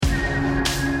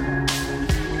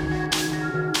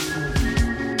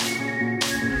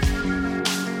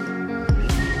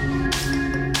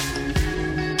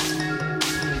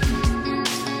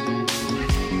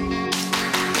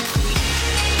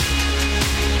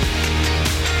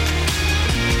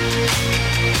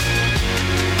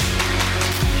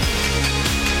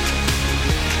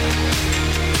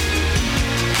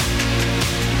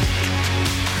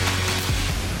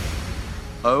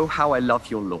Oh, how I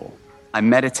love your law. I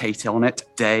meditate on it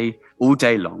all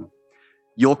day long.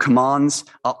 Your commands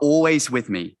are always with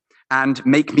me and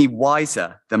make me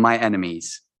wiser than my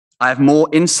enemies. I have more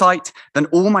insight than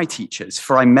all my teachers,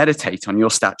 for I meditate on your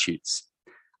statutes.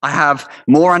 I have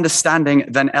more understanding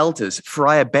than elders, for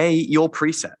I obey your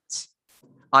precepts.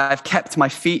 I have kept my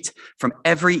feet from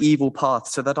every evil path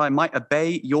so that I might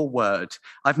obey your word.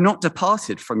 I've not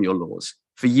departed from your laws,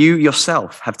 for you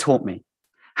yourself have taught me.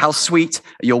 How sweet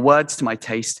are your words to my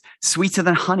taste, sweeter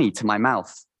than honey to my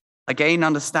mouth. I gain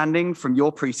understanding from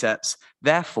your precepts.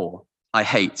 Therefore, I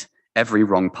hate every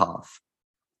wrong path.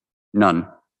 None.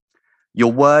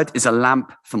 Your word is a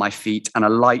lamp for my feet and a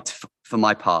light for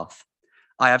my path.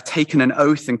 I have taken an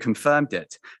oath and confirmed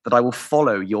it, that I will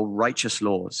follow your righteous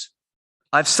laws.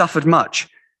 I've suffered much.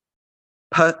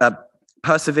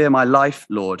 Persevere my life,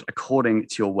 Lord, according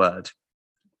to your word.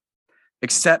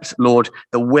 Accept, Lord,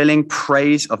 the willing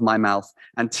praise of my mouth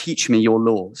and teach me your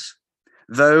laws.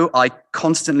 Though I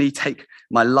constantly take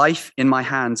my life in my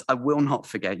hands, I will not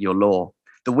forget your law.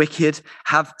 The wicked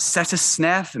have set a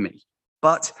snare for me,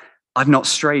 but I've not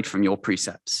strayed from your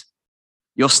precepts.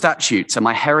 Your statutes are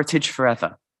my heritage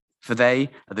forever, for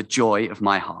they are the joy of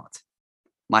my heart.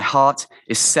 My heart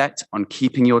is set on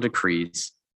keeping your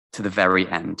decrees to the very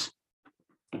end.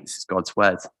 This is God's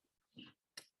word.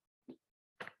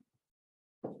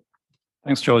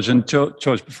 Thanks, George. And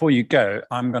George, before you go,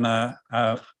 I'm going to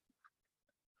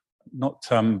not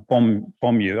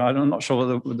bomb you. I'm not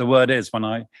sure what the word is when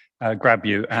I grab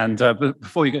you. And but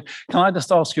before you go, can I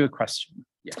just ask you a question?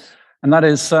 Yes. And that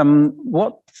is,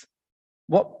 what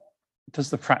does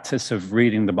the practice of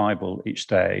reading the Bible each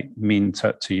day mean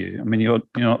to you? I mean, you're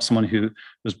not someone who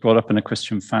was brought up in a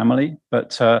Christian family,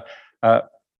 but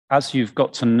as you've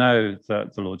got to know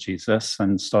the Lord Jesus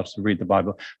and started to read the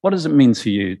Bible, what does it mean to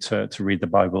you to read the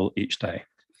Bible each day?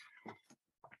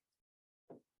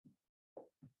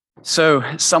 So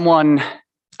someone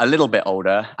a little bit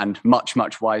older and much,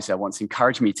 much wiser once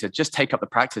encouraged me to just take up the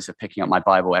practice of picking up my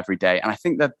Bible every day. And I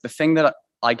think that the thing that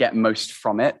I get most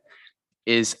from it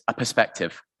is a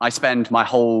perspective. I spend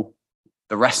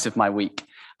the rest of my week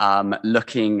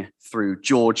looking through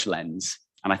George lens.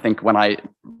 And I think when I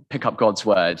pick up God's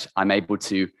word, I'm able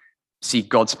to see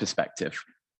God's perspective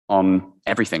on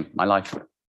everything, my life.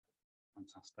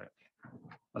 Fantastic.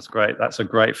 That's great. That's a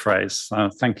great phrase.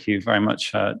 Thank you very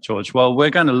much, George. Well, we're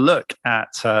going to look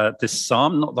at this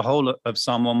psalm, not the whole of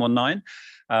Psalm 119,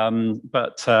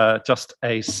 but just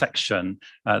a section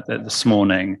this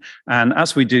morning. And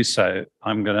as we do so,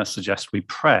 I'm going to suggest we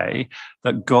pray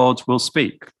that God will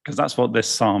speak, because that's what this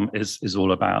psalm is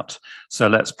all about. So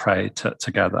let's pray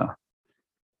together.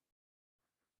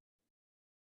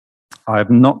 I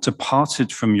have not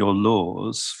departed from your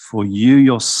laws, for you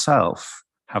yourself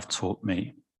have taught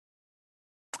me.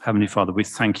 Heavenly Father, we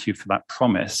thank you for that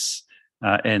promise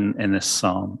in this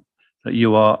psalm, that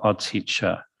you are our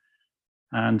teacher.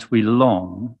 And we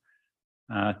long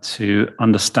to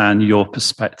understand your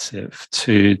perspective,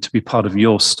 to be part of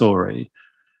your story,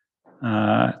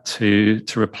 to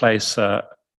replace a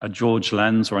George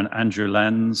lens or an Andrew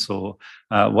lens or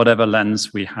whatever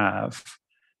lens we have,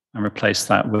 and replace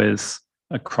that with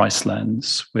a Christ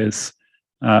lens, with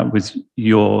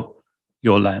your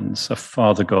lens, a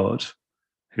Father God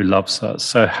who loves us.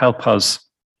 So help us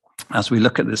as we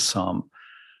look at this psalm,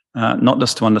 not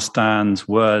just to understand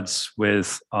words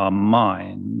with our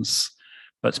minds,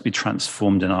 but to be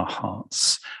transformed in our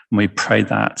hearts. And we pray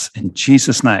that in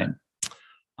Jesus' name.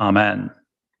 Amen.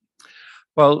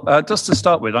 Well, just to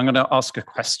start with, I'm going to ask a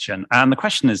question. And the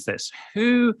question is this: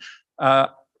 who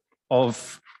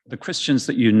of the Christians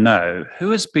that you know,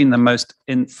 who has been the most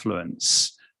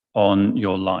influence on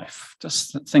your life?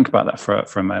 Just think about that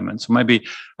for a moment. Or maybe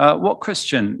what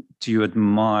Christian do you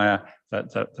admire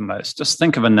the most? Just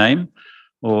think of a name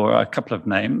or a couple of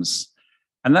names,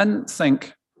 and then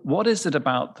think, what is it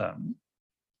about them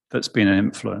that's been an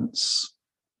influence?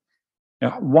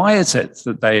 Why is it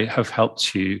that they have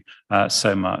helped you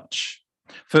so much?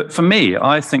 For me,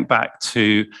 I think back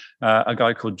to a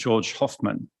guy called George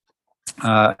Hoffman,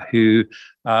 who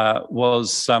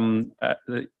was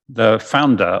the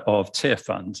founder of Tear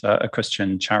Fund, a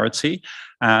Christian charity,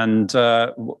 and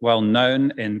well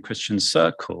known in Christian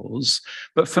circles.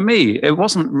 But for me, it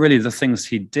wasn't really the things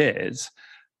he did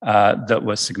that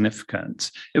were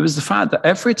significant. It was the fact that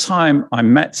every time I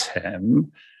met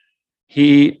him,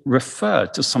 he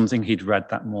referred to something he'd read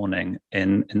that morning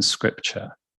in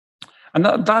Scripture. And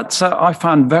that I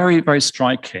found very, very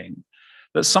striking.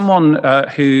 That someone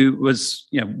who was,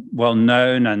 well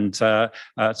known and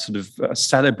sort of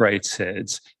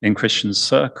celebrated in Christian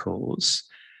circles,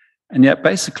 And yet,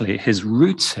 basically, his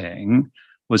routing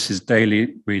was his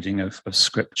daily reading of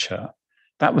Scripture.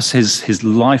 That was his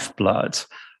lifeblood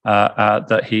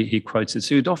that he quoted.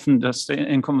 So he'd often just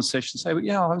in conversation say, well,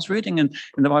 yeah, I was reading in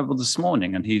the Bible this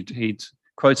morning, and he'd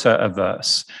quote a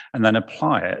verse and then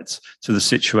apply it to the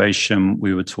situation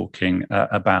we were talking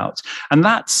about. And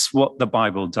that's what the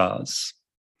Bible does.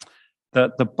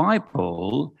 That the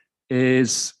Bible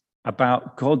is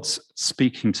about God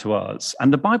speaking to us.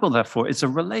 And the Bible, therefore, is a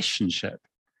relationship.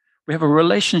 We have a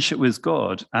relationship with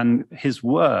God and his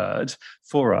word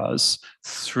for us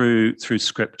through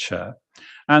Scripture.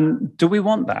 And do we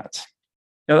want that?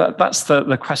 That's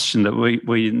the question that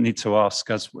we need to ask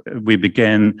as we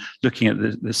begin looking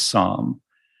at this psalm.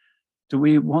 Do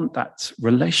we want that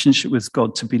relationship with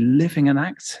God to be living and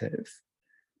active?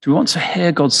 Do we want to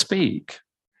hear God speak?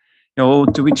 Or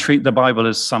do we treat the Bible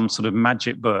as some sort of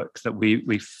magic book that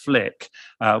we flick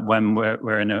when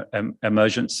we're in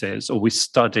emergencies, or we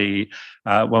study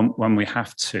when we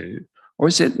have to? Or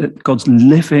is it that God's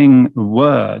living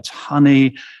word,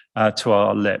 honey to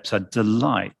our lips, a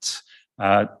delight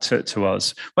to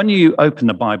us? When you open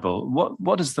the Bible,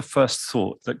 what is the first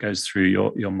thought that goes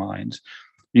through your mind?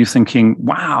 Are you thinking,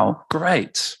 wow,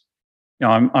 great,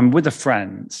 I'm with a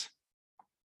friend?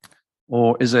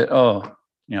 Or is it,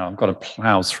 I've got to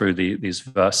plow through these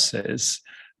verses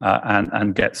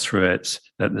and get through it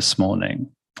this morning?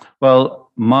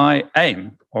 Well, my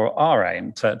aim, or our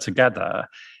aim together,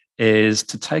 is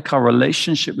to take our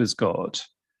relationship with God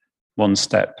one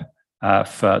step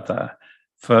further.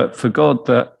 For God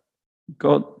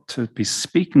to be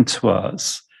speaking to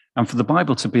us, and for the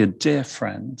Bible to be a dear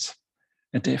friend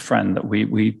that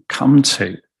we come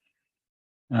to,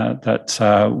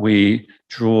 that we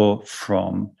draw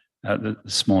from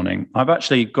this morning. I've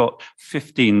actually got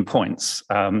 15 points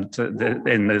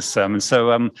in this sermon.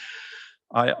 So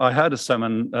I heard a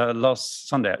sermon last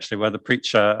Sunday, actually, where the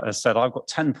preacher said, I've got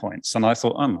 10 points. And I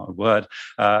thought, oh, my word.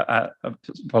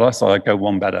 But I thought I'd go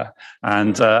one better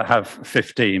and have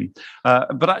 15.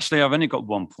 But actually, I've only got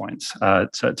 1 point,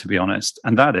 to be honest.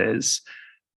 And that is,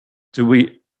 do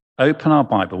we open our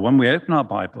Bible? When we open our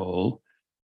Bible,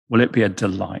 will it be a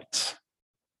delight?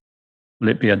 Will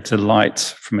it be a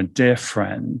delight from a dear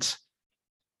friend?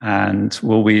 And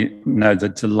will we know the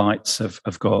delights of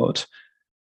God?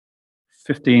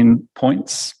 15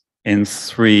 points in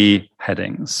 3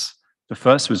 headings. The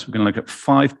first was we're going to look at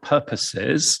 5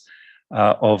 purposes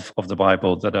of the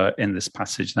Bible that are in this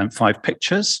passage, then 5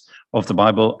 pictures of the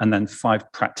Bible, and then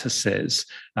 5 practices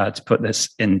to put this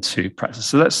into practice.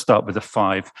 So let's start with the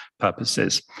 5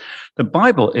 purposes. The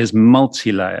Bible is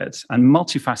multi-layered and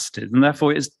multifaceted, and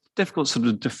therefore it is difficult to sort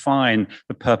of define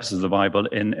the purpose of the Bible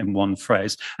in one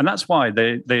phrase. And that's why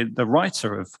the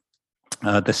writer of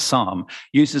this psalm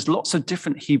uses lots of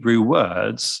different Hebrew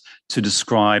words to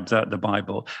describe the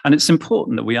Bible. And it's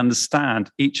important that we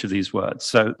understand each of these words.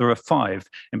 So there are 5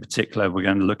 in particular we're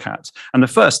going to look at. And the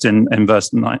first in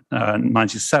verse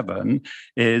 97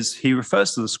 is he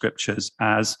refers to the scriptures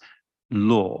as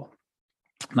law.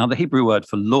 Now, the Hebrew word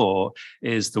for law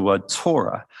is the word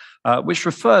Torah, which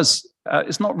refers,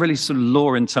 it's not really sort of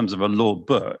law in terms of a law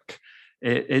book.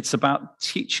 It's about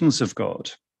teachings of God.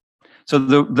 So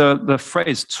the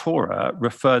phrase Torah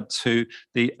referred to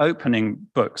the opening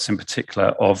books in particular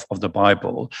of the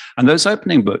Bible, and those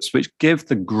opening books which give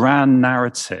the grand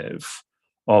narrative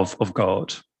of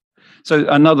God. So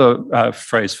another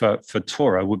phrase for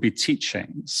Torah would be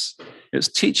teachings. It's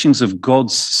teachings of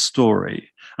God's story.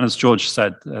 And as George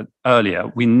said earlier,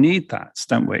 we need that,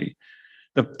 don't we?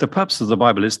 The purpose of the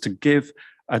Bible is to give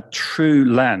a true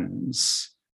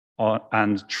lens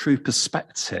and true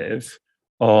perspective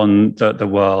on the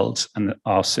world and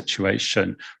our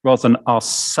situation, rather than our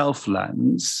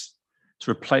self-lens,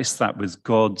 to replace that with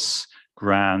God's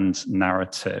grand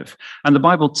narrative. And the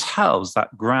Bible tells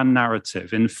that grand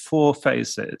narrative in 4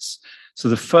 phases. So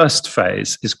the first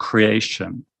phase is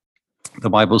creation. The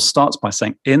Bible starts by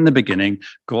saying, in the beginning,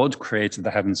 God created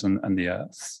the heavens and the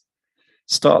earth.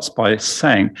 Starts by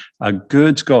saying a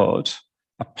good God,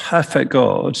 a perfect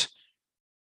God,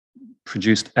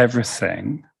 produced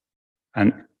everything,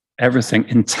 and everything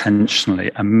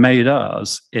intentionally, and made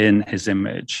us in his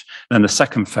image. Then the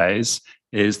second phase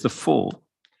is the fall.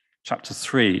 Chapter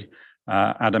 3,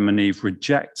 Adam and Eve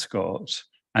reject God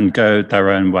and go their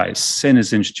own way. Sin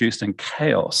is introduced and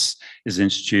chaos is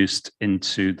introduced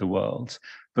into the world.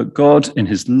 But God, in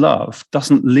his love,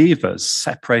 doesn't leave us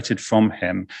separated from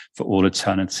him for all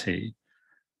eternity,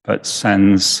 but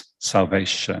sends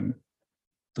salvation,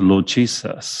 the Lord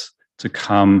Jesus, to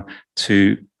come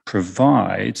to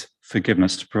provide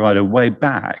forgiveness, to provide a way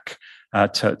back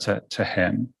to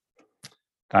him.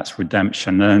 That's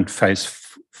redemption. And then phase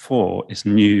 4 is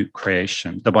new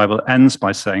creation. The Bible ends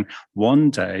by saying, one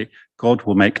day God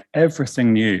will make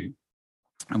everything new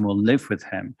and we'll live with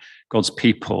him, God's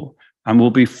people, and we'll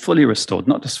be fully restored,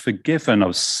 not just forgiven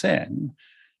of sin,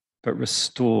 but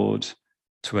restored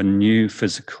to a new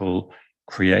physical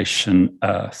creation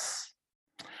earth.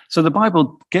 So the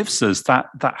Bible gives us that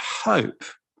hope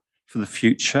for the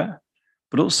future,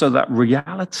 but also that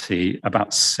reality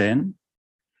about sin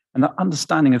and that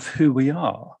understanding of who we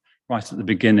are right at the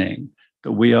beginning,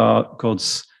 that we are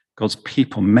God's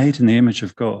people made in the image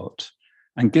of God,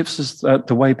 and gives us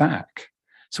the way back.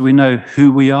 So we know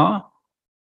who we are,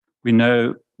 we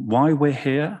know why we're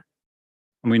here,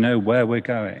 and we know where we're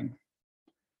going.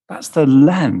 That's the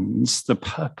lens, the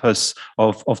purpose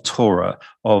of Torah,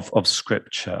 of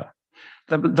Scripture.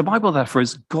 The Bible, therefore,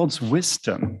 is God's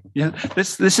wisdom.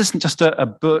 This isn't just a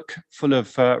book full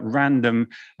of random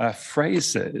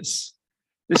phrases.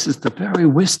 This is the very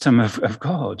wisdom of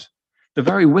God, the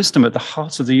very wisdom at the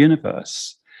heart of the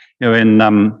universe.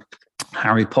 In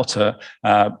Harry Potter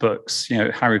books,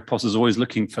 Harry Potter's always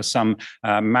looking for some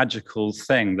magical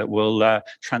thing that will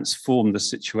transform the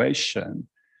situation.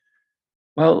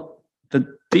 Well, the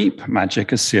deep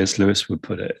magic, as C.S. Lewis would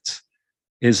put it,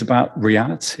 is about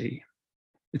reality.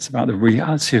 It's about the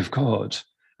reality of God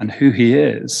and who he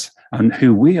is and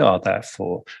who we are,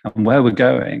 therefore, and where we're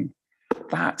going.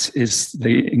 That is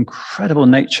the incredible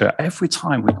nature. Every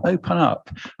time we open up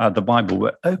the Bible,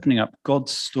 we're opening up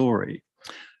God's story.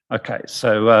 Okay,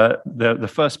 so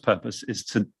the first purpose is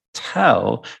to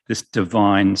tell this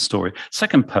divine story.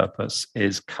 Second purpose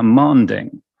is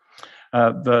commanding.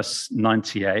 Verse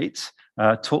 98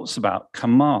 talks about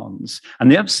commands, and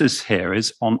the emphasis here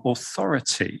is on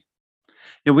authority.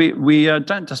 We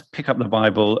don't just pick up the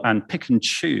Bible and pick and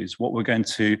choose what we're going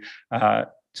to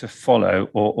follow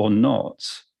or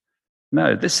not.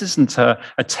 No, this isn't a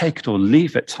take it or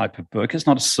leave it type of book. It's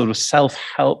not a sort of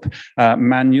self-help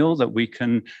manual that we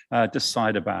can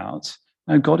decide about.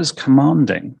 No, God is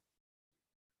commanding.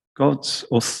 God's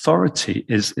authority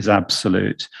is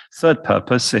absolute. Third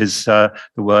purpose is the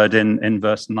word in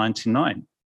verse 99,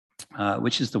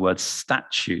 which is the word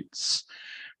statutes,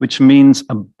 which means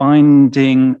a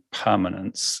binding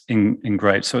permanence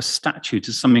engraved. So a statute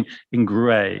is something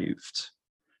engraved,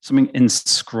 something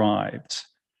inscribed.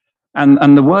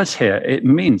 And the word here, it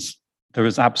means there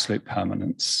is absolute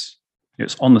permanence.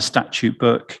 It's on the statute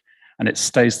book and it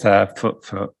stays there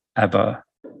forever.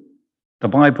 The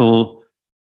Bible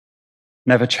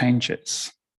never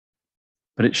changes,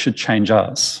 but it should change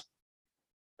us.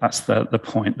 That's the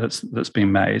point that's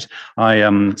been made.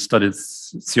 I studied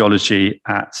theology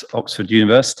at Oxford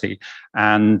University,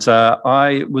 and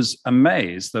I was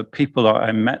amazed that people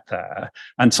I met there,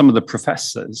 and some of the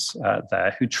professors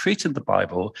there, who treated the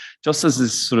Bible just as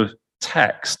this sort of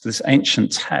text, this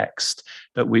ancient text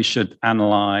that we should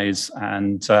analyze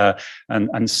and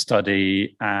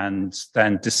study and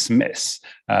then dismiss,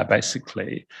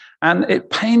 basically. And it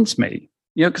pains me,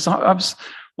 because I was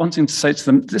wanting to say to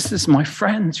them, this is my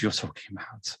friends you're talking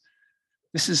about.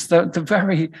 This is the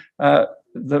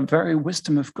very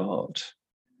wisdom of God.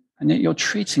 And yet you're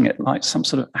treating it like some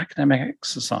sort of academic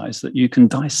exercise that you can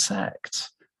dissect.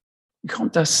 You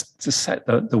can't just dissect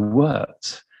the word.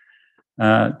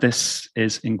 This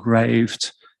is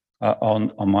engraved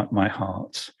on my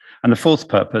heart. And the fourth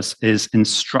purpose is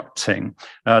instructing.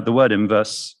 The word in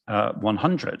verse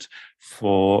 100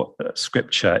 for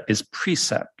Scripture is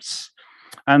precepts.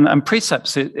 And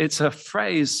precepts, it's a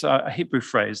phrase, a Hebrew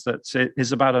phrase that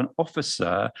is about an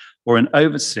officer or an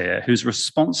overseer who's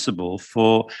responsible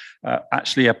for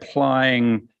actually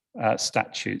applying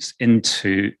statutes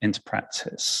into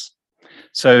practice.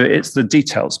 So it's the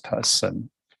details person.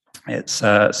 It's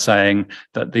saying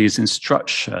that these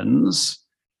instructions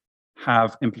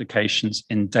have implications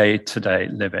in day-to-day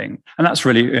living. And that's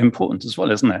really important as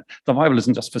well, isn't it? The Bible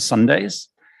isn't just for Sundays.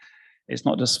 It's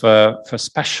not just for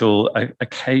special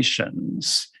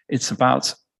occasions. It's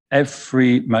about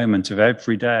every moment of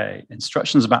every day.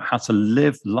 Instructions about how to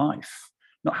live life,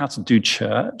 not how to do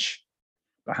church,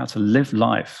 but how to live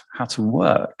life, how to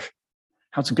work,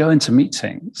 how to go into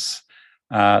meetings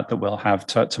that we'll have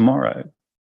tomorrow,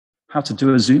 how to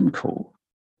do a Zoom call,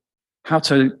 how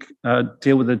to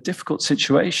deal with a difficult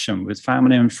situation with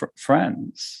family and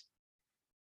friends,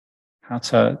 how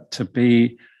to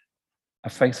be a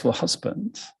faithful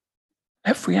husband.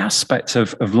 Every aspect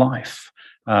of life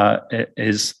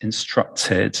is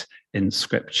instructed in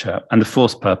Scripture. And the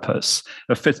fifth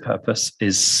purpose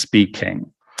is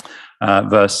speaking.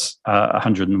 Verse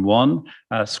 101,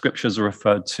 Scriptures are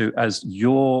referred to as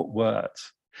your word.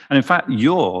 And in fact,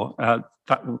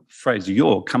 that phrase,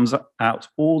 your, comes out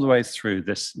all the way through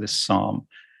this psalm.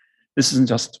 This isn't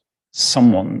just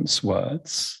someone's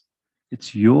words.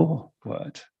 It's your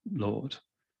word, Lord,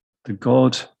 the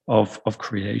God of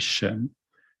creation,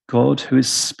 God who is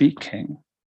speaking.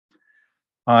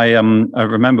 I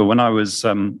remember when I was,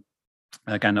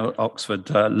 again, at Oxford,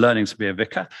 learning to be a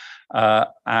vicar,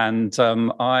 and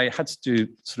I had to do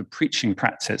sort of preaching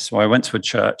practice. So I went to a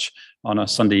church on a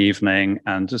Sunday evening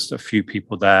and just a few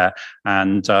people there,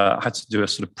 and I had to do a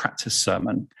sort of practice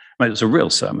sermon. I mean, it was a real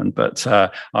sermon, but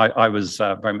I was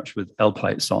very much with L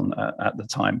plates on at the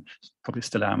time, probably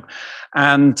still am.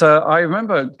 And I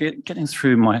remember getting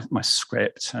through my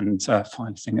script and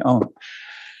finally thinking, oh,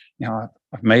 you know,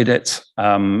 I've made it,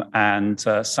 and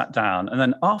sat down. And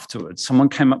then afterwards, someone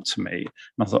came up to me, and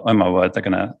I thought, oh my word, they're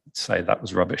going to say that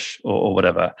was rubbish or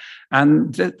whatever.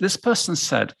 And this person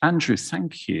said, Andrew,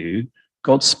 thank you.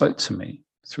 God spoke to me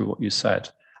through what you said.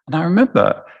 And I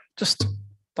remember just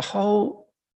the whole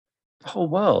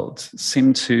world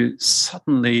seemed to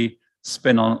suddenly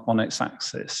spin on its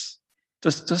axis.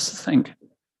 Just to think,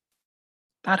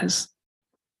 that is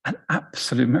an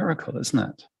absolute miracle, isn't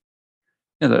it?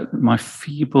 You know, my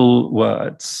feeble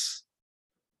words,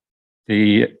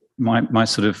 my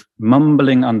sort of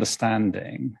mumbling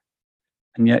understanding,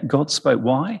 and yet God spoke.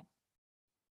 Why?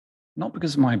 Not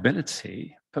because of my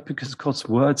ability, but because God's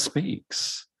word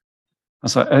speaks.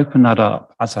 As I opened that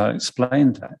up, as I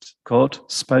explained that, God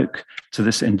spoke to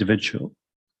this individual.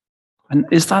 And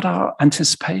is that our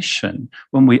anticipation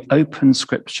when we open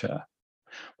Scripture?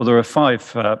 Well, there are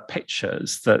 5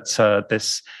 pictures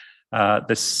that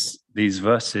these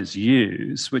verses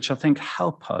use, which I think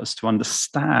help us to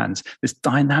understand this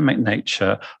dynamic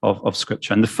nature of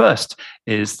Scripture. And the first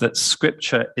is that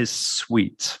Scripture is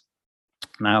sweet.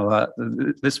 Now,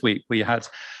 this week we had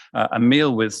a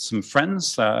meal with some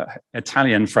friends,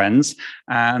 Italian friends,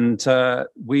 and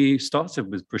we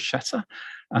started with bruschetta,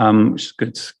 which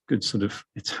is good sort of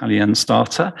Italian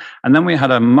starter. And then we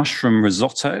had a mushroom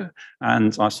risotto,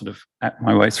 and I sort of ate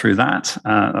my way through that.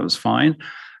 That was fine.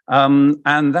 And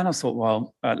then I thought,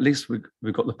 well, at least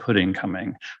we've got the pudding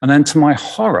coming. And then to my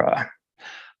horror,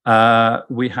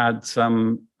 we had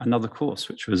another course,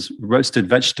 which was roasted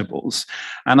vegetables.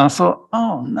 And I thought,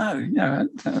 oh, no, you know,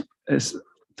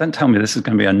 don't tell me this is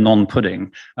going to be a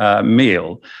non-pudding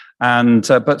meal. And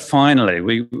but finally,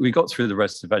 we got through the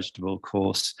roasted vegetable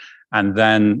course, and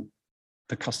then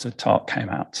the custard tart came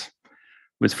out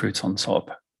with fruit on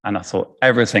top. And I thought,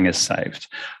 everything is saved,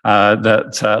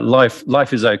 that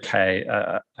life is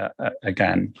okay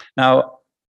again. Now,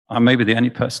 I may be the only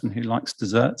person who likes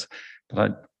dessert, but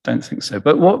I don't think so.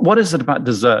 But what is it about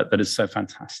dessert that is so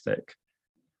fantastic?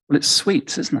 Well, it's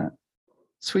sweet, isn't it?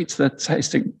 Sweet to the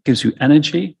taste. It gives you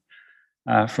energy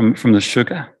from the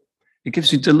sugar. It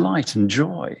gives you delight and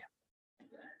joy.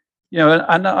 You know,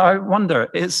 and I wonder,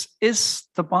 is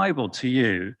the Bible to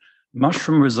you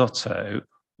mushroom risotto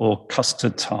or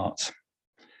custard tart?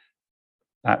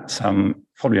 That's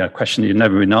probably a question you've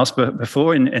never been asked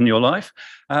before in your life.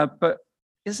 But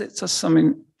is it just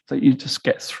something that you just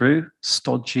get through,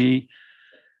 stodgy?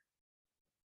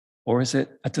 Or is it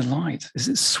a delight? Is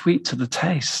it sweet to the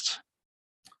taste?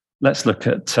 Let's look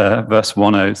at verse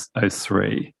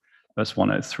 103. Verse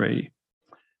 103.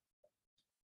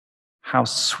 How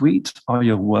sweet are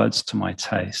your words to my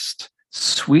taste,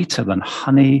 sweeter than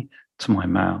honey to my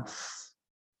mouth.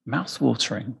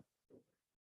 Mouth-watering,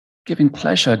 giving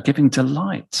pleasure, giving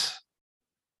delight.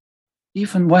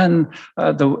 Even when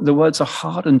the words are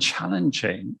hard and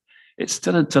challenging, it's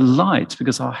still a delight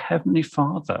because our Heavenly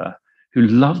Father, who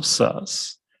loves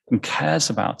us and cares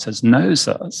about us, knows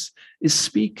us, is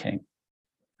speaking.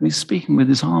 And he's speaking with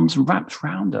his arms wrapped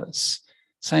around us,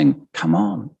 saying, come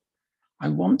on, I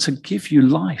want to give you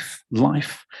life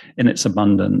in its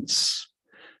abundance.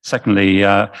 Secondly,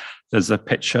 there's a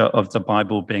picture of the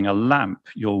Bible being a lamp.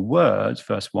 Your word,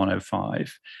 verse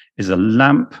 105, is a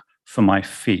lamp for my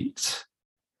feet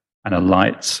and a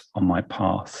light on my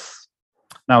path.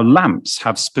 Now, lamps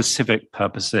have specific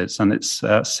purposes, and it's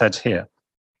said here.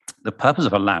 The purpose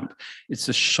of a lamp is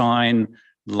to shine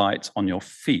light on your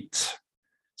feet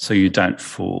so you don't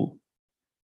fall.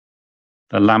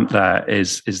 The lamp there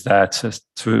is there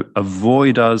to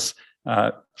avoid us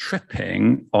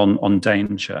tripping on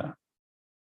danger.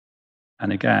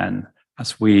 And again,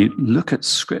 as we look at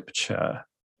Scripture,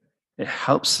 it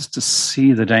helps us to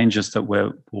see the dangers that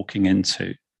we're walking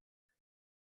into.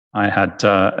 I had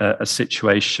a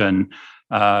situation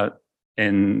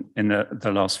in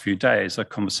the last few days, a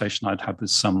conversation I'd had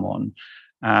with someone.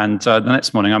 And the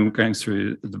next morning, I'm going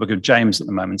through the book of James at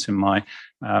the moment in my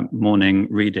morning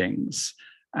readings.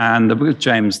 And the book of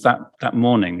James that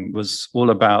morning was all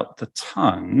about the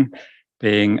tongue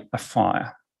being a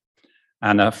fire,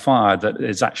 and a fire that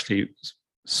is actually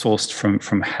sourced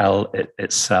from hell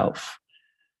itself.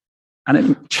 And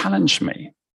it challenged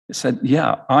me. It said,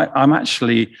 yeah, I'm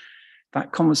actually,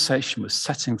 that conversation was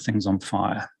setting things on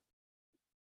fire.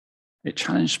 It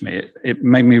challenged me. It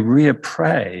made me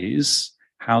reappraise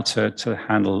how to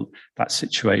handle that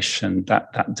situation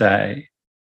that day.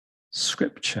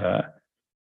 Scripture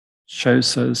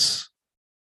shows us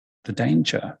the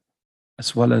danger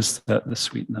as well as the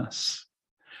sweetness.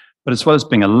 But as well as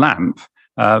being a lamp,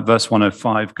 verse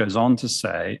 105 goes on to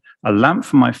say, a lamp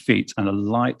for my feet and a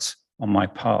light on my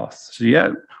path. So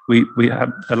yeah, we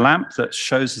have the lamp that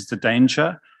shows us the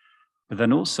danger, but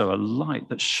then also a light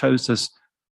that shows us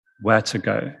where to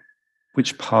go,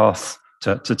 which path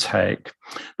to take.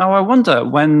 Now, I wonder,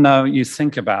 when you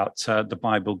think about the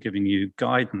Bible giving you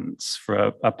guidance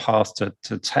for a path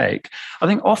to take, I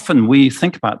think often we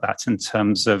think about that in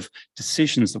terms of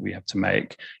decisions that we have to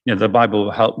make. You know, the Bible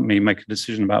will help me make a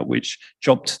decision about which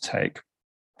job to take,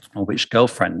 or which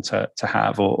girlfriend to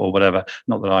have, or whatever.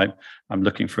 Not that I'm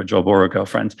looking for a job or a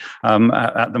girlfriend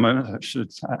at the moment, I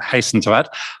should hasten to add.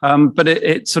 But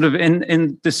it's sort of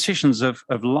in decisions of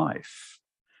life.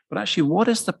 But actually, what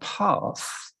is the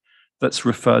path that's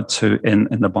referred to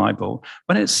in the Bible?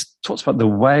 When it talks about the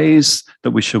ways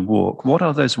that we should walk, what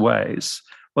are those ways?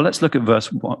 Well, let's look at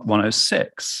verse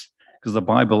 106, because the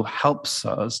Bible helps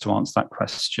us to answer that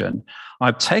question.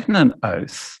 I've taken an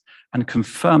oath and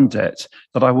confirmed it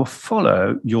that I will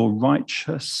follow your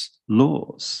righteous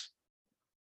laws.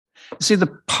 You see,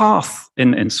 the path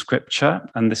in Scripture,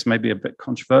 and this may be a bit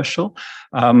controversial,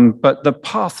 but the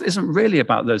path isn't really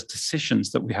about those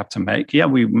decisions that we have to make. Yeah,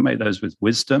 we make those with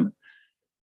wisdom.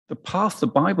 The path the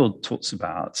Bible talks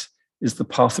about is the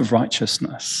path of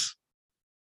righteousness.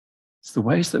 It's the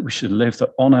ways that we should live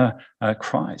that honor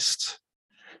Christ.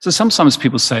 So sometimes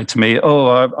people say to me, oh,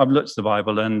 I've looked at the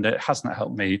Bible and it hasn't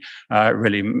helped me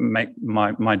really make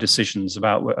my decisions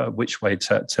about which way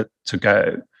to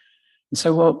go. And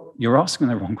so, well, you're asking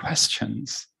the wrong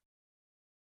questions.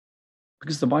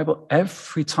 Because the Bible,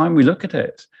 every time we look at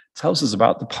it, tells us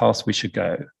about the path we should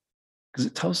go. Because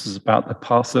it tells us about the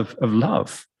path of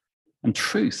love and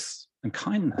truth and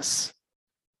kindness.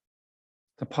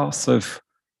 The path of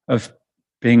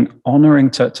being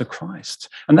honoring to Christ.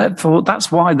 And therefore, that's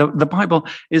why the Bible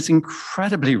is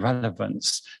incredibly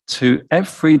relevant to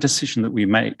every decision that we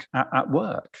make at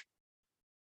work.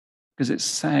 Because it's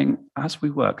saying, as we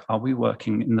work, are we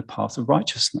working in the path of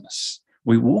righteousness?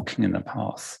 Are we walking in the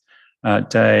path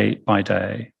day by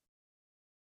day?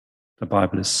 The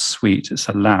Bible is sweet. It's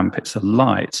a lamp. It's a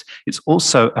light. It's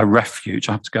also a refuge.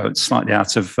 I have to go slightly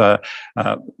out of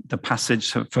the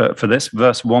passage for this.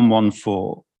 Verse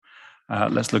 114.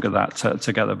 Let's look at that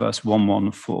together. Verse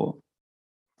 114.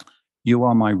 You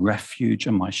are my refuge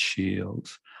and my shield.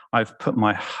 I've put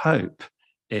my hope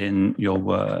in your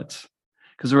word.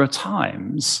 Because there are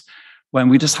times when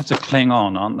we just have to cling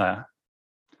on, aren't there?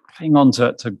 Cling on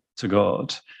to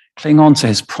God, cling on to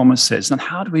his promises. And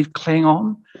how do we cling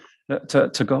on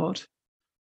to God?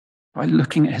 By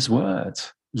looking at his word,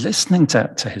 listening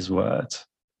to his word,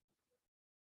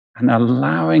 and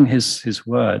allowing his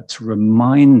word to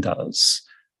remind us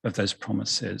of those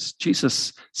promises.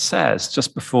 Jesus says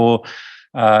just before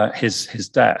his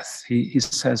death, he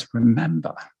says,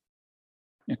 remember,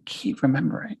 keep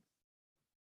remembering.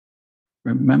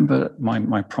 Remember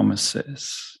my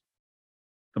promises.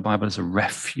 The Bible is a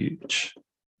refuge.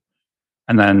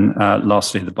 And then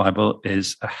lastly, the Bible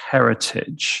is a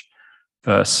heritage.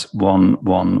 Verse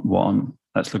 111.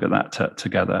 Let's look at that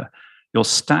together. Your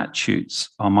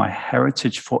statutes are my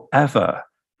heritage forever.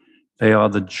 They are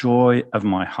the joy of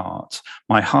my heart.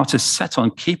 My heart is set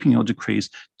on keeping your decrees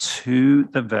to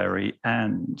the very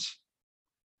end.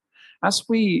 As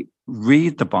we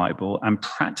read the Bible and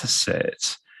practice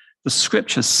it, the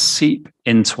scriptures seep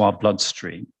into our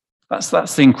bloodstream. That's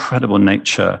the incredible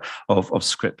nature of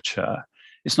scripture.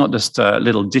 It's not just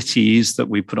little ditties that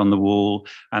we put on the wall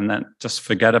and then just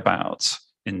forget about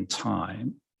in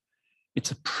time.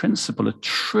 It's a principle, a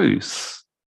truth,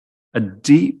 a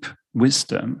deep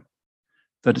wisdom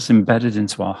that is embedded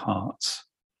into our hearts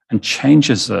and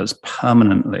changes us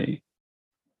permanently.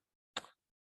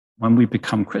 When we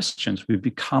become Christians, we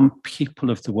become people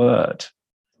of the word,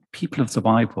 people of the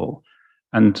Bible,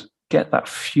 and get that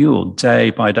fuel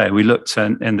day by day. We looked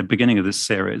in the beginning of this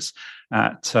series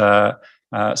at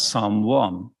Psalm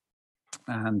 1,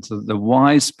 and the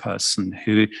wise person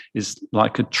who is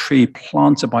like a tree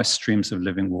planted by streams of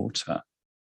living water.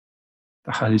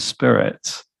 The Holy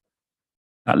Spirit,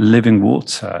 that living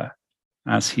water,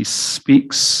 as he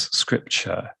speaks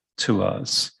scripture to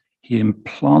us, he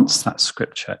implants that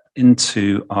scripture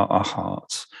into our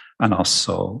hearts and our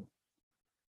soul.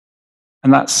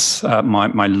 And that's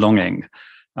my longing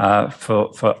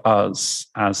for us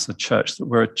as the church, that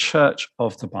we're a church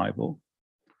of the Bible,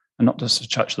 and not just a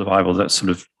church of the Bible that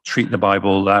sort of treat the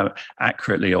Bible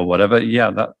accurately or whatever. Yeah,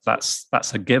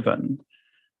 that's a given.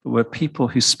 But we're people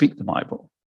who speak the Bible,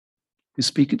 who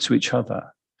speak it to each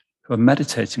other, who are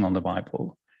meditating on the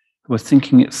Bible, who are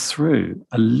thinking it through,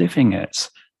 are living it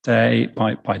day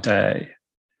by day.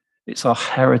 It's our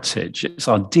heritage. It's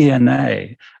our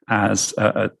DNA as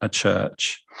a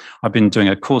church. I've been doing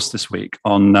a course this week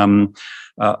on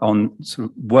sort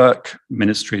of work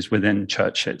ministries within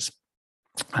churches.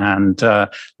 And there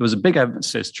was a big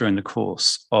emphasis during the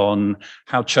course on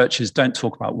how churches don't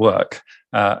talk about work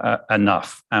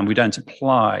enough, and we don't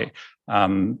apply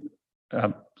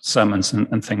sermons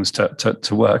and things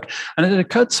to work. And it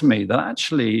occurred to me that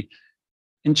actually,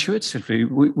 intuitively,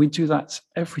 we do that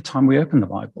every time we open the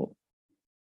Bible,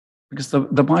 because the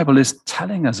Bible is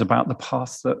telling us about the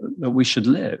path that we should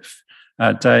live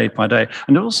day by day.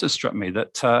 And it also struck me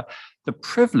that the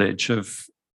privilege of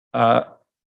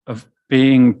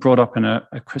being brought up in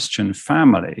a Christian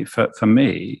family for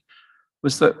me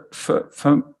was that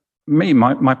for me,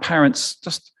 my parents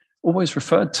just always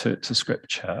referred to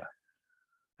scripture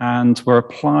and were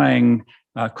applying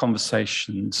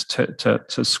conversations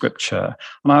to scripture.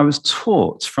 And I was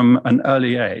taught from an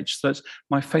early age that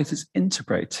my faith is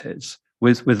integrated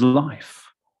with life.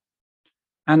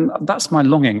 And that's my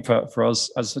longing for us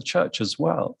as a church as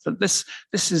well, that this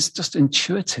is just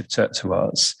intuitive to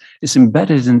us. It's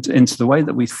embedded into the way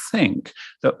that we think,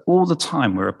 that all the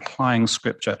time we're applying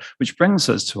scripture, which brings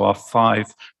us to our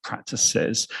 5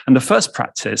 practices. And the first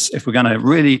practice, if we're going to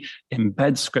really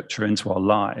embed scripture into our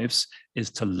lives, is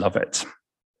to love it.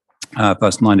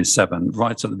 Verse 97,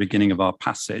 right at the beginning of our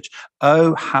passage.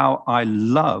 Oh, how I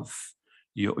love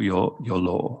your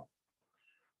law.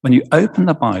 When you open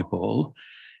the Bible,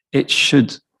 it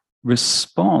should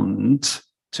respond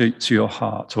to your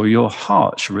heart, or your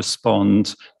heart should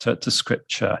respond to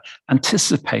scripture,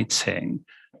 anticipating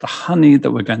the honey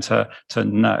that we're going to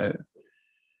know.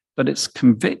 But it's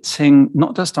convicting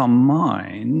not just our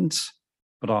mind,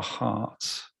 but our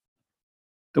heart.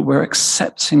 That we're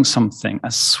accepting something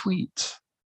as sweet,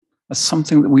 as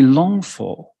something that we long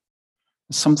for,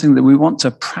 as something that we want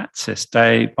to practice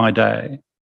day by day.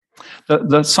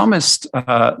 The psalmist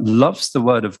loves the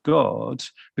word of God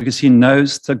because he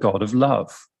knows the God of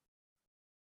love.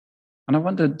 And I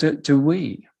wonder, do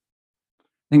we?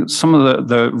 I think some of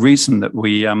the reason that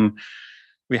we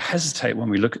hesitate when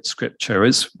we look at scripture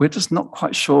is we're just not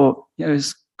quite sure,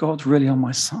 is God really on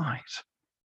my side?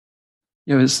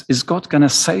 Is God going to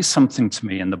say something to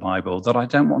me in the Bible that I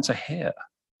don't want to hear?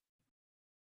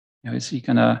 Is he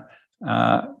going to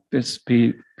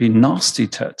be nasty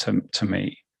to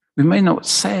me? We may not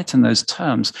say it in those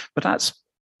terms, but that's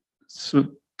sort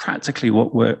of practically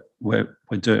what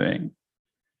we're doing.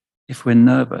 If we're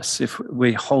nervous, if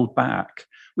we hold back,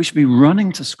 we should be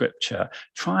running to scripture,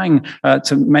 trying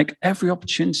to make every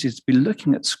opportunity to be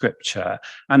looking at scripture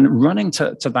and running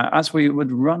to that as we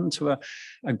would run to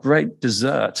a great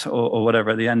dessert or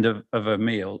whatever at the end of a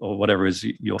meal, or whatever is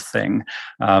your thing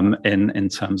in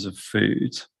terms of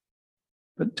food.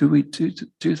 But do we do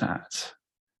that?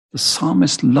 The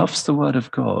psalmist loves the word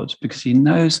of God because he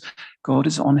knows God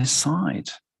is on his side.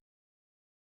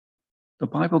 The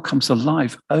Bible comes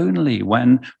alive only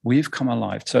when we've come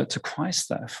alive to Christ,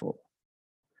 therefore.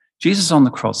 Jesus on the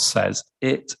cross says,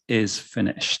 "It is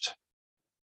finished."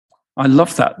 I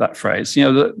love that phrase.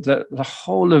 The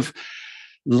whole of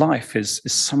life is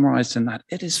summarized in that.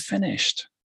 It is finished.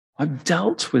 I've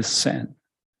dealt with sin.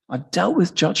 I've dealt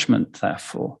with judgment,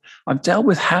 therefore. I've dealt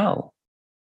with hell.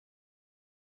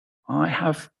 I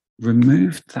have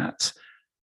removed that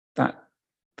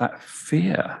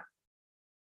fear,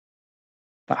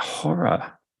 that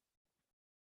horror,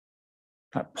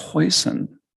 that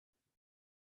poison,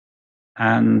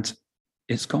 and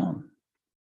it's gone.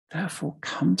 Therefore,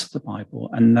 come to the Bible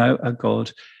and know a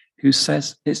God who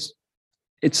says it's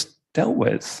dealt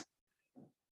with.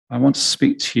 I want to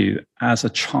speak to you as a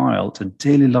child, a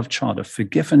dearly loved child, a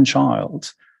forgiven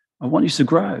child. I want you to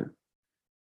grow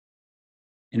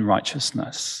in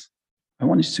righteousness. I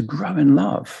want you to grow in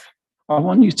love. I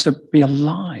want you to be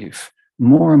alive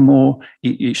more and more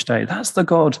each day. That's the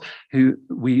God who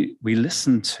we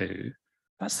listen to.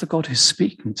 That's the God who's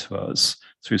speaking to us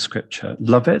through scripture.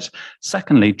 Love it.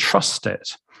 Secondly, trust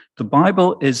it. The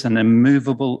Bible is an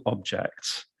immovable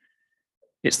object.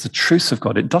 It's the truth of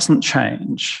God. It doesn't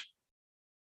change.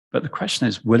 But the question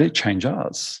is, will it change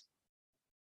us?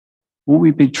 Will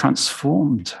we be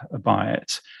transformed by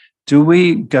it? Do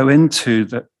we go into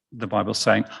the Bible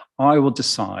saying, I will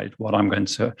decide what I'm going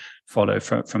to follow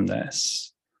from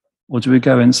this? Or do we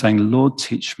go in saying, Lord,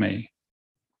 teach me.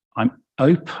 I'm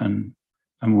open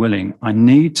and willing. I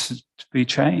need to be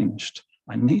changed.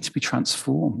 I need to be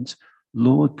transformed.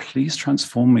 Lord, please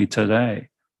transform me today.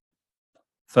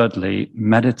 Thirdly,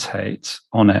 meditate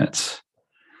on it.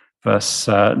 Verse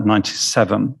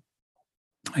 97,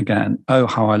 again, oh,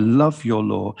 how I love your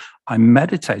law. I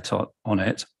meditate on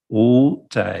it all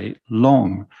day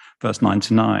long. Verse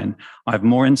 99, I have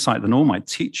more insight than all my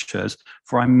teachers,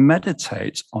 for I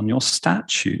meditate on your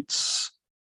statutes.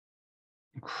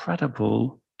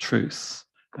 Incredible truth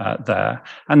there.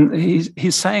 And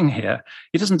he's saying here,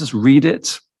 he doesn't just read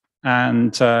it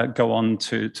and go on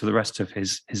to the rest of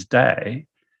his day.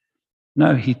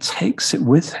 No, he takes it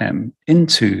with him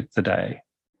into the day.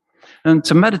 And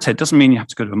to meditate doesn't mean you have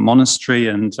to go to a monastery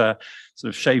and sort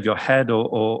of shave your head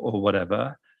or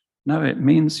whatever. No, it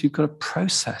means you've got to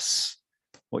process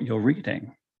what you're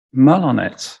reading, mull on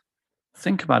it,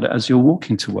 think about it as you're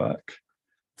walking to work,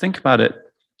 think about it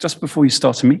just before you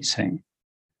start a meeting.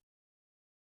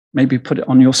 Maybe put it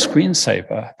on your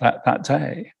screensaver that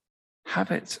day.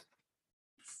 Have it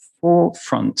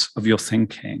forefront of your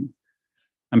thinking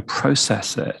and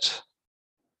process it.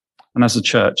 And as a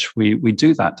church, we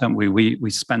do that, don't we? We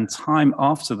spend time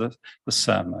after the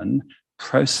sermon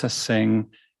processing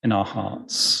in our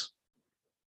hearts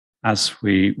as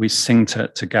we sing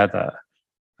together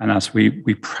and as we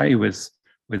pray with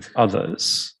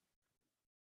others.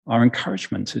 Our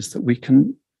encouragement is that we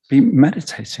can be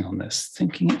meditating on this,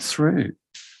 thinking it through,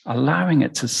 allowing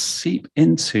it to seep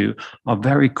into our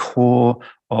very core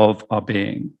of our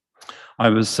being. I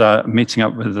was meeting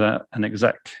up with an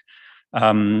exec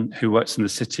who works in the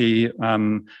city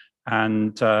and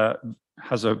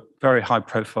has a very high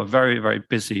profile, very, very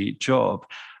busy job.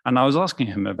 And I was asking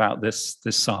him about this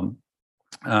psalm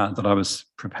that I was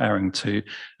preparing to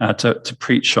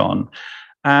preach on.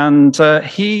 And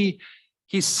he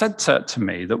said to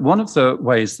me that one of the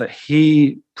ways that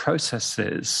he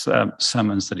processes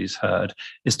sermons that he's heard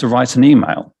is to write an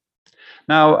email.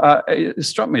 Now, it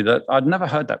struck me that I'd never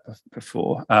heard that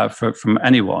before from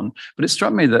anyone, but it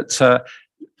struck me that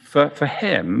for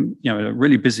him, a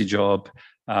really busy job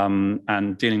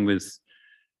and dealing with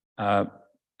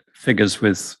figures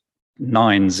with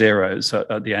 9 zeros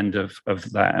at the end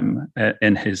of them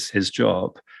in his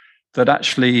job, that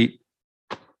actually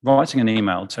writing an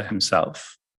email to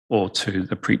himself or to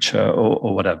the preacher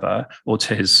or whatever, or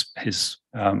to his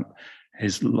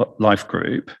life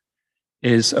group,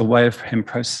 is a way of him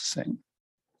processing.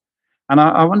 And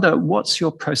I wonder, what's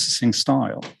your processing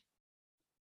style?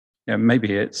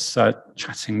 Maybe it's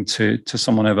chatting to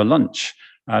someone over lunch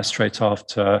straight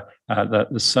after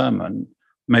the sermon.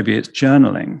 Maybe it's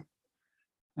journaling.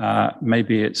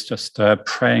 Maybe it's just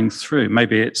praying through.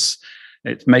 Maybe it's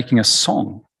making a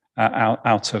song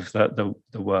out of the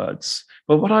words.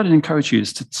 But what I'd encourage you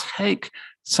is to take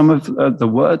some of the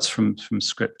words from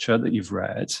Scripture that you've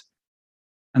read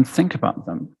and think about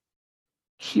them.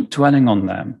 Keep dwelling on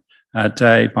them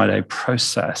day by day,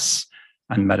 process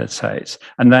and meditate,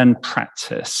 and then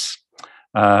practice.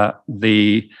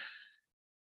 The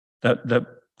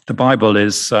Bible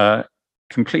is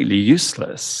completely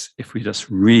useless if we just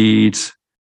read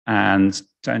and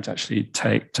don't actually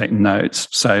take notes.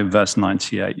 So verse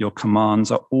 98, your commands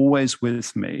are always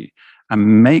with me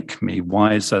and make me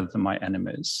wiser than my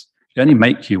enemies. They only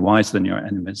make you wiser than your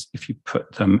enemies if you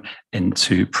put them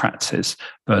into practice.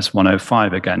 Verse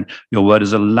 105 again, your word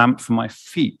is a lamp for my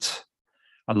feet,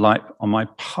 a light on my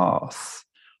path.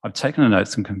 I've taken an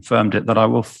oath and confirmed it that I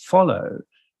will follow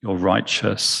your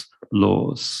righteous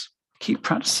laws. Keep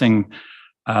practicing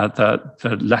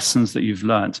the lessons that you've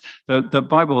learned. The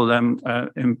Bible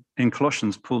in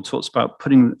Colossians, Paul talks about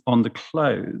putting on the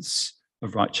clothes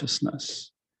of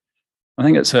righteousness. I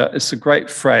think it's a great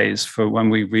phrase for when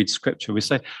we read Scripture. We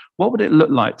say, what would it look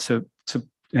like to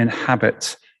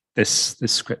inhabit this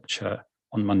Scripture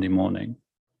on Monday morning?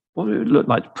 What would it look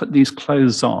like to put these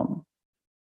clothes on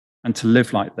and to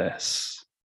live like this?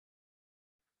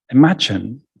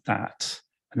 Imagine that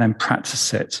and then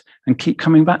practice it and keep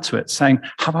coming back to it, saying,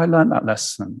 have I learned that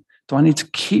lesson? Do I need to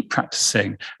keep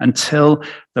practicing until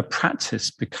the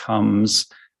practice becomes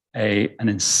an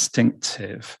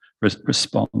instinctive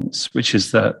response, which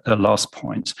is the last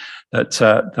point. That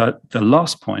the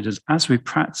last point is, as we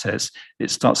practice, it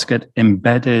starts to get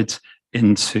embedded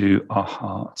into our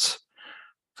heart.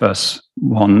 verse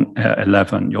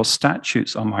 1:11. Your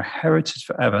statutes are my heritage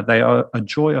forever. They are a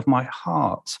joy of my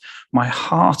heart. My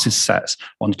heart is set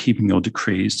on keeping your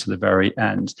decrees to the very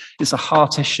end. It's a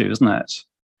heart issue, isn't it?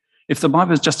 If the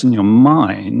Bible is just in your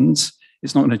mind,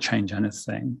 it's not going to change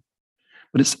anything.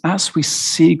 But it's as we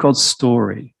see God's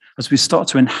story, as we start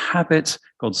to inhabit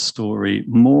God's story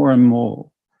more and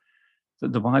more,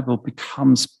 that the Bible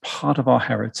becomes part of our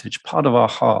heritage, part of our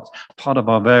heart, part of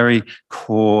our very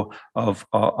core of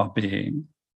our being.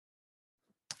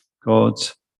 God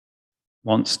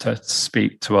wants to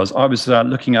speak to us. I was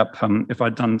looking up if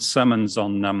I'd done sermons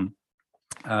on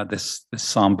this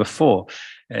psalm before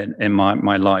in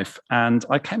my life, and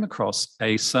I came across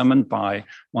a sermon by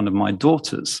one of my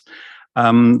daughters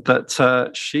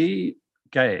that she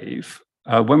gave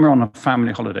when we were on a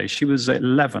family holiday. She was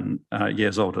 11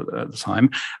 years old at the time,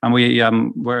 and we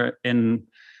were in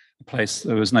a place,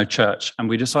 there was no church, and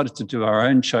we decided to do our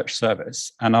own church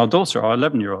service. And our daughter, our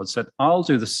 11-year-old, said, "I'll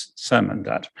do this sermon,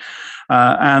 Dad."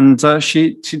 And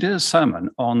she did a sermon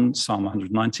on Psalm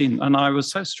 119, and I was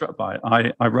so struck by it.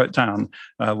 I wrote down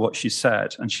what she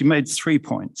said, and she made 3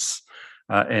 points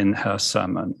in her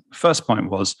sermon. First point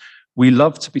was, we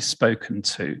love to be spoken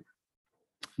to.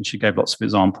 And she gave lots of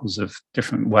examples of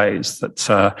different ways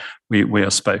that we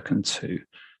are spoken to.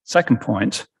 Second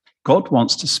point, God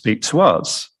wants to speak to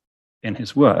us in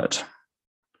his word.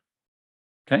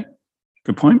 Okay,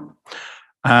 good point.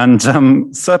 And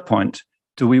third point,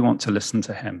 do we want to listen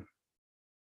to him?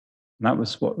 And that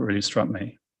was what really struck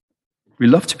me. We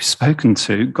love to be spoken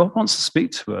to. God wants to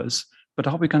speak to us, but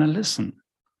are we going to listen?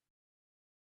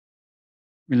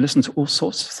 We listen to all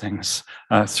sorts of things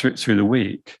through the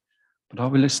week. But are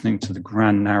we listening to the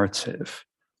grand narrative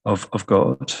of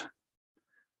God?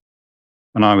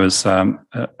 When I was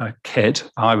a kid,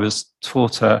 I was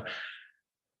taught a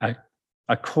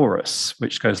chorus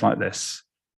which goes like this: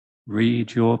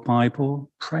 read your Bible,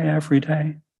 pray every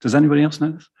day. Does anybody else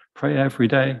know this? Pray every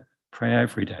day, pray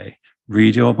every day.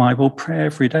 Read your Bible, pray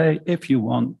every day if you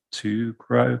want to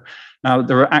grow. Now,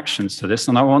 there are actions to this,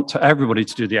 and I want everybody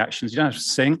to do the actions. You don't have to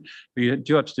sing, but you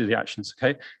do have to do the actions,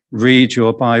 okay? Read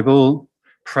your Bible,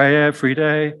 pray every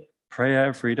day, pray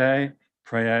every day,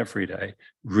 pray every day.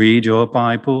 Read your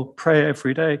Bible, pray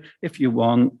every day if you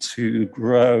want to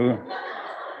grow.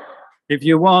 If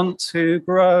you want to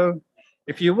grow,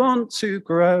 if you want to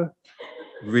grow,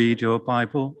 read your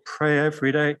Bible, pray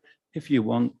every day if you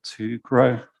want to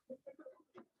grow.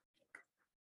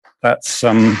 That's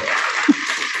well,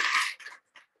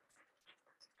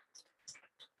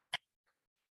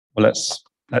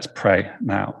 let's pray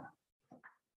now.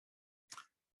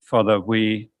 Father,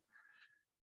 we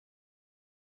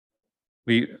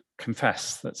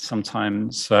confess that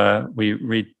sometimes we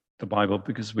read the Bible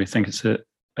because we think it's a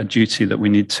duty that we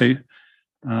need to,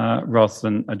 rather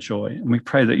than a joy. And we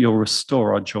pray that you'll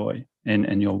restore our joy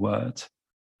in your word,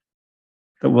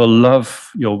 that we'll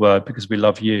love your word because we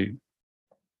love you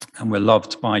and we're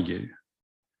loved by you,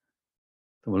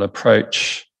 that we'll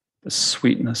approach the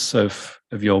sweetness of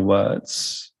your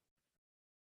words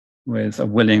with a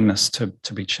willingness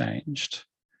to be changed,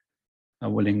 a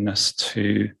willingness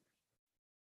to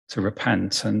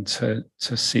repent and to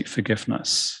seek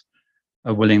forgiveness,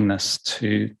 a willingness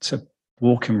to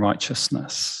walk in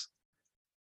righteousness.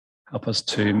 Help us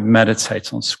to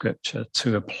meditate on Scripture,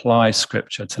 to apply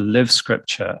Scripture, to live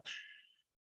Scripture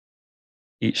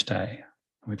each day.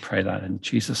 We pray that in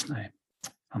Jesus' name.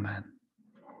 Amen.